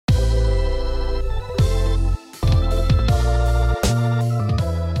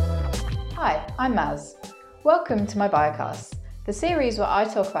I'm Maz. Welcome to my Biocast, the series where I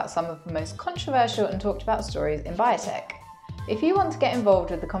talk about some of the most controversial and talked about stories in biotech. If you want to get involved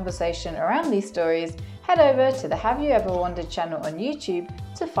with the conversation around these stories, head over to the Have You Ever Wondered channel on YouTube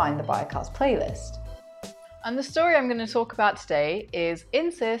to find the Biocast playlist. And the story I'm going to talk about today is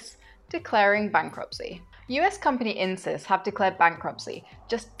Insys declaring bankruptcy. US company Insys have declared bankruptcy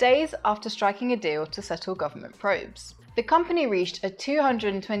just days after striking a deal to settle government probes. The company reached a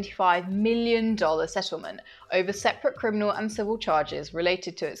 $225 million settlement over separate criminal and civil charges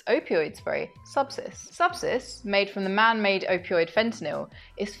related to its opioid spray, Subsys. Subsys, made from the man-made opioid fentanyl,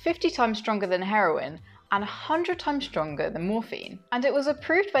 is 50 times stronger than heroin and 100 times stronger than morphine, and it was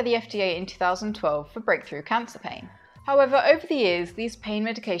approved by the FDA in 2012 for breakthrough cancer pain. However, over the years, these pain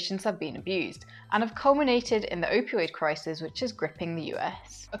medications have been abused and have culminated in the opioid crisis, which is gripping the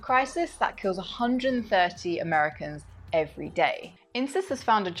US. A crisis that kills 130 Americans every day. Insys'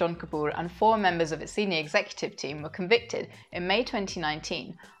 founder John Kapoor and 4 members of its senior executive team were convicted in May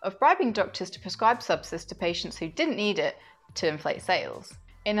 2019 of bribing doctors to prescribe Subsys to patients who didn't need it to inflate sales.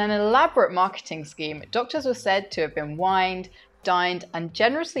 In an elaborate marketing scheme, doctors were said to have been wined, dined, and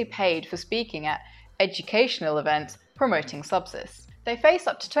generously paid for speaking at educational events promoting Subsys. They face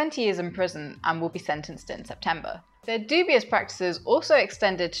up to 20 years in prison and will be sentenced in September. Their dubious practices also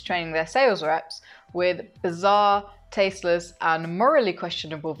extended to training their sales reps with bizarre, tasteless, and morally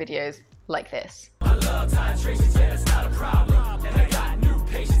questionable videos like this. I love titrations, yeah, it's not a problem. And I got new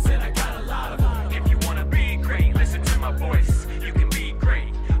patients and I got a lot of them. If you want to be great, listen to my voice. You can be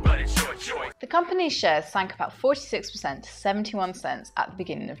great, but it's your choice. The company's shares sank about 46% to 71 cents at the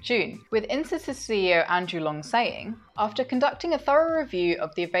beginning of June, with Insys' CEO Andrew Long saying, "After conducting a thorough review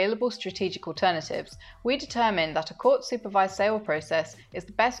of the available strategic alternatives, we determined that a court-supervised sale process is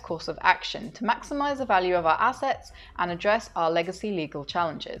the best course of action to maximize the value of our assets and address our legacy legal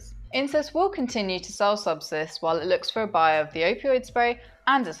challenges." Insys will continue to sell Subsys while it looks for a buyer of the opioid spray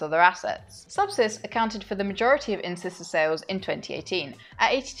and its other assets. Subsys accounted for the majority of Insys' sales in 2018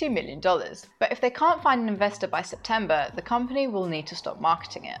 at $82 million, but if they can't find an investor by September, the company will need to stop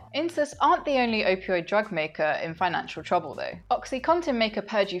marketing it. Insys aren't the only opioid drug maker in financial trouble though. OxyContin maker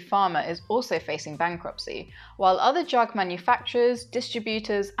Purdue Pharma is also facing bankruptcy, while other drug manufacturers,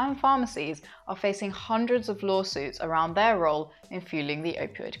 distributors, and pharmacies are facing hundreds of lawsuits around their role in fueling the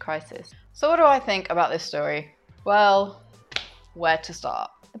opioid crisis. So what do I think about this story? Well, where to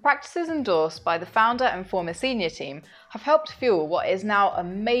start? The practices endorsed by the founder and former senior team have helped fuel what is now a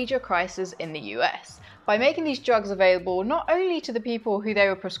major crisis in the US by making these drugs available not only to the people who they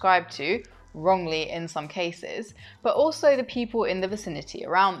were prescribed to, wrongly in some cases, but also the people in the vicinity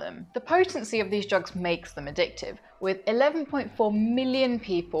around them. The potency of these drugs makes them addictive, with 11.4 million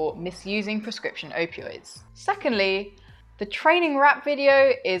people misusing prescription opioids. Secondly, the training rap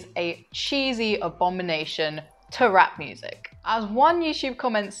video is a cheesy abomination to rap music. As one YouTube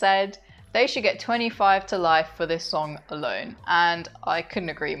comment said, they should get 25 to life for this song alone, and I couldn't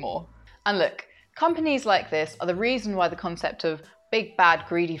agree more. And look, companies like this are the reason why the concept of big bad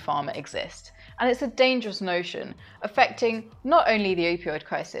greedy pharma exists, and it's a dangerous notion affecting not only the opioid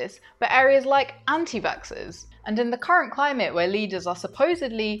crisis, but areas like anti-vaxxers. And in the current climate where leaders are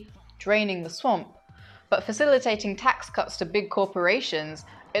supposedly draining the swamp, but facilitating tax cuts to big corporations,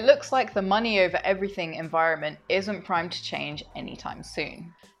 it looks like the money over everything environment isn't primed to change anytime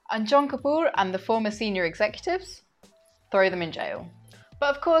soon. And John Kapoor and the former senior executives? Throw them in jail.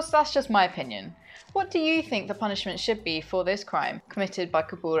 But of course, that's just my opinion. What do you think the punishment should be for this crime committed by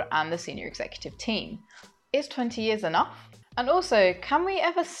Kapoor and the senior executive team? Is 20 years enough? And also, can we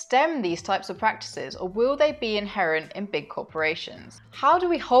ever stem these types of practices, or will they be inherent in big corporations? How do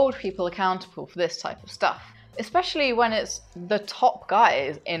we hold people accountable for this type of stuff? Especially when it's the top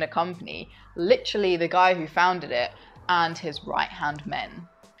guys in a company, literally the guy who founded it and his right-hand men.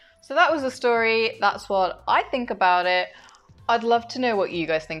 So that was the story. That's what I think about it. I'd love to know what you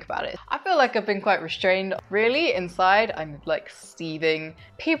guys think about it. I feel like I've been quite restrained. Really, inside, I'm like seething.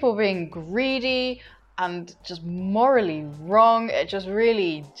 People being greedy and just morally wrong. It just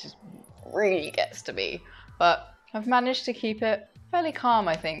really gets to me. But I've managed to keep it fairly calm,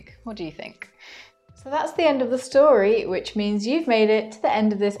 I think. What do you think? So that's the end of the story, which means you've made it to the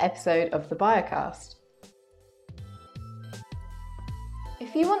end of this episode of the Biocast.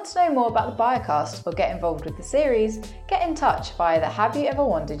 If you want to know more about the Biocast or get involved with the series, get in touch via the Have You Ever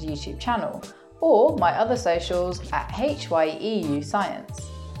Wondered YouTube channel or my other socials at HYEU Science.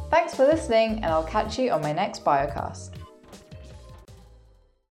 Thanks for listening, and I'll catch you on my next Biocast.